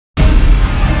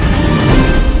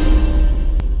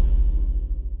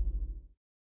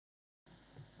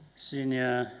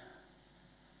senior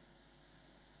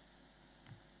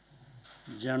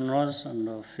generals and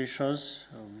officials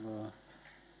of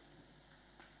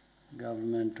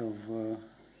government of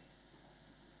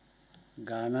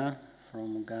Ghana,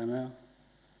 from Ghana,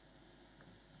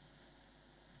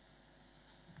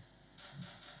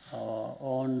 our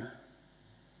own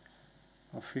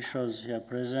officials here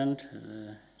present,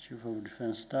 the Chief of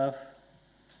Defense Staff,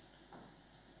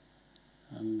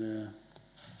 and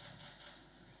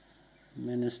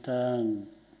Minister and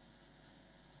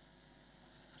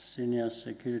senior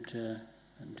security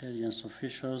intelligence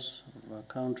officials of our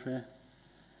country,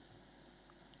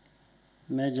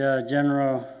 Major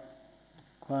General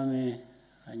Kwame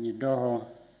Anyidoho,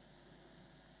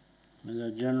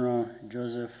 Major General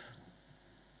Joseph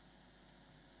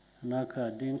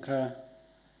Naka Adinkra,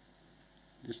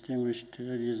 distinguished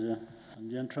ladies and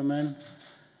gentlemen,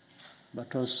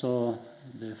 but also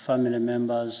the family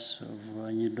members of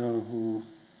Anyidoho who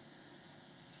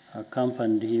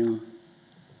accompanied him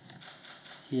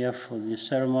here for the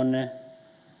ceremony.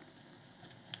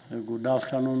 Good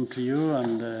afternoon to you,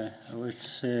 and I wish to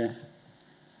say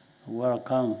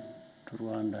welcome to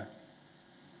Rwanda.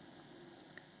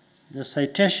 The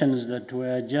citations that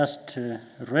were just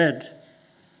read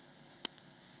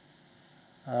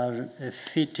are a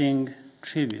fitting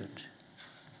tribute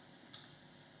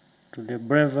to the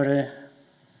bravery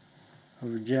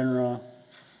of General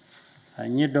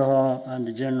Anyidoho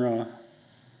and General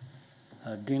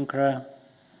Adinkra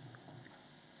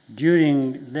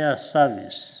during their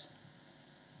service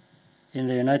in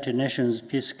the United Nations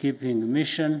peacekeeping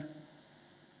mission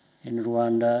in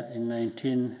Rwanda in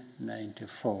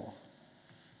 1994.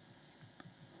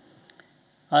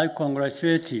 I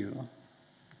congratulate you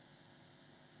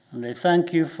and I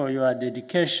thank you for your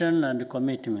dedication and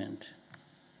commitment.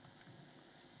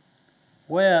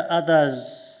 Where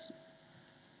others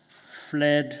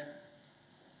fled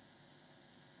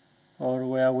or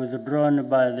were withdrawn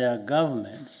by their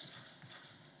governments,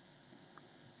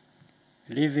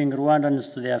 leaving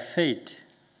Rwandans to their fate,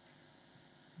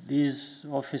 these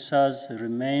officers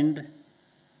remained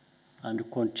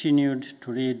and continued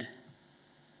to lead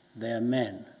their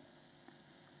men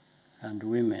and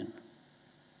women,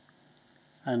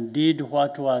 and did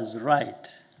what was right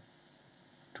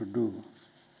to do.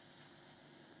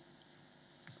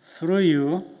 Through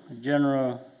you,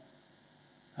 General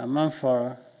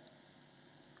Amanfor,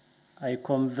 I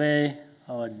convey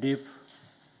our deep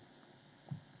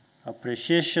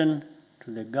appreciation to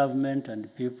the government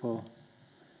and people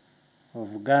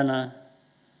of Ghana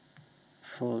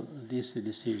for this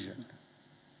decision.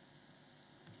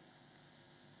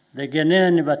 The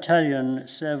Ghanaian battalion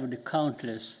saved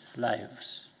countless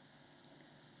lives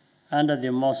under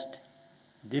the most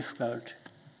difficult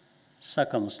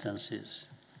circumstances.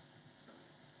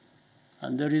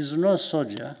 And there is no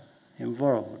soldier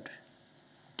involved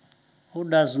who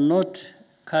does not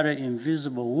carry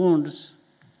invisible wounds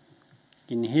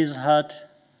in his heart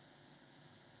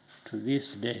to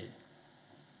this day.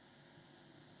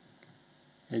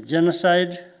 A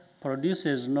genocide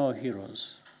produces no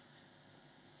heroes.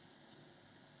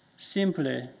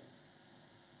 Simply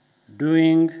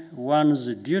doing one's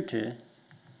duty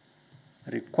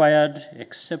required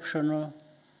exceptional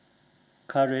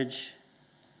courage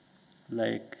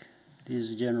like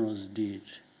these generals did.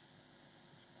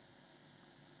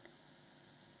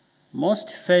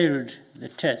 Most failed the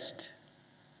test.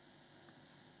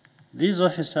 These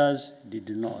officers did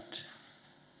not.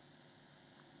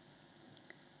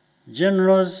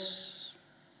 Generals,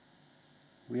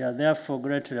 we are therefore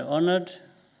greatly honored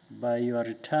by your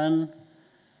return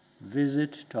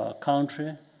visit to our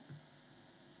country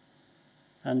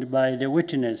and by the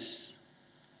witness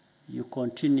you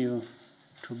continue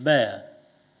to bear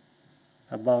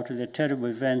about the terrible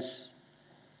events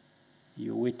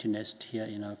you witnessed here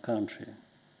in our country.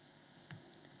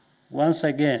 Once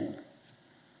again,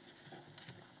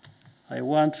 I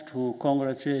want to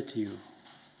congratulate you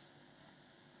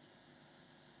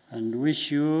and wish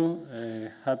you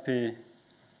a happy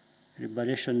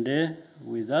Liberation Day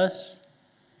with us,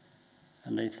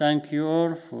 and I thank you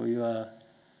all for your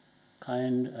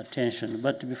kind attention.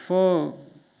 But before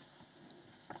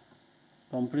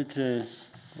completely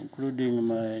concluding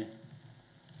my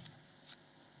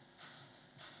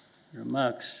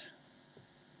remarks,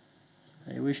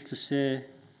 I wish to say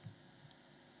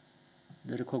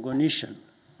the recognition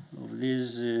of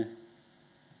these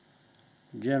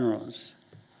generals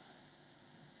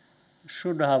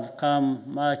should have come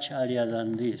much earlier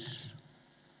than this,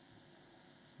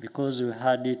 because we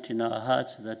had it in our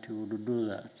hearts that we would do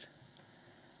that,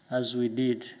 as we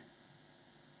did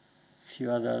a few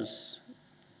others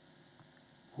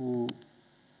who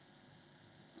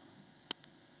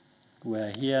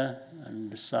were here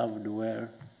and served well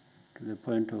to the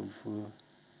point of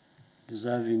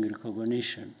deserving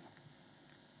recognition.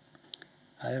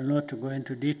 I will not go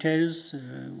into details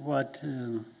what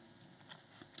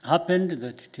happened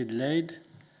that it delayed,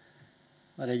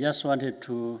 but I just wanted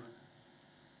to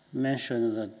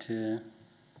mention that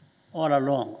all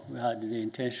along we had the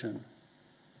intention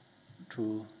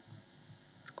to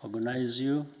recognize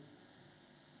you,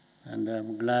 and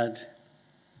I'm glad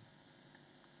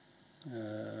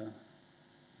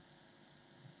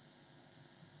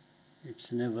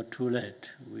it's never too late.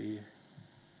 We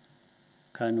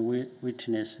can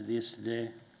witness this day,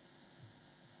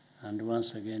 and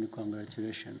once again,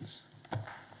 congratulations.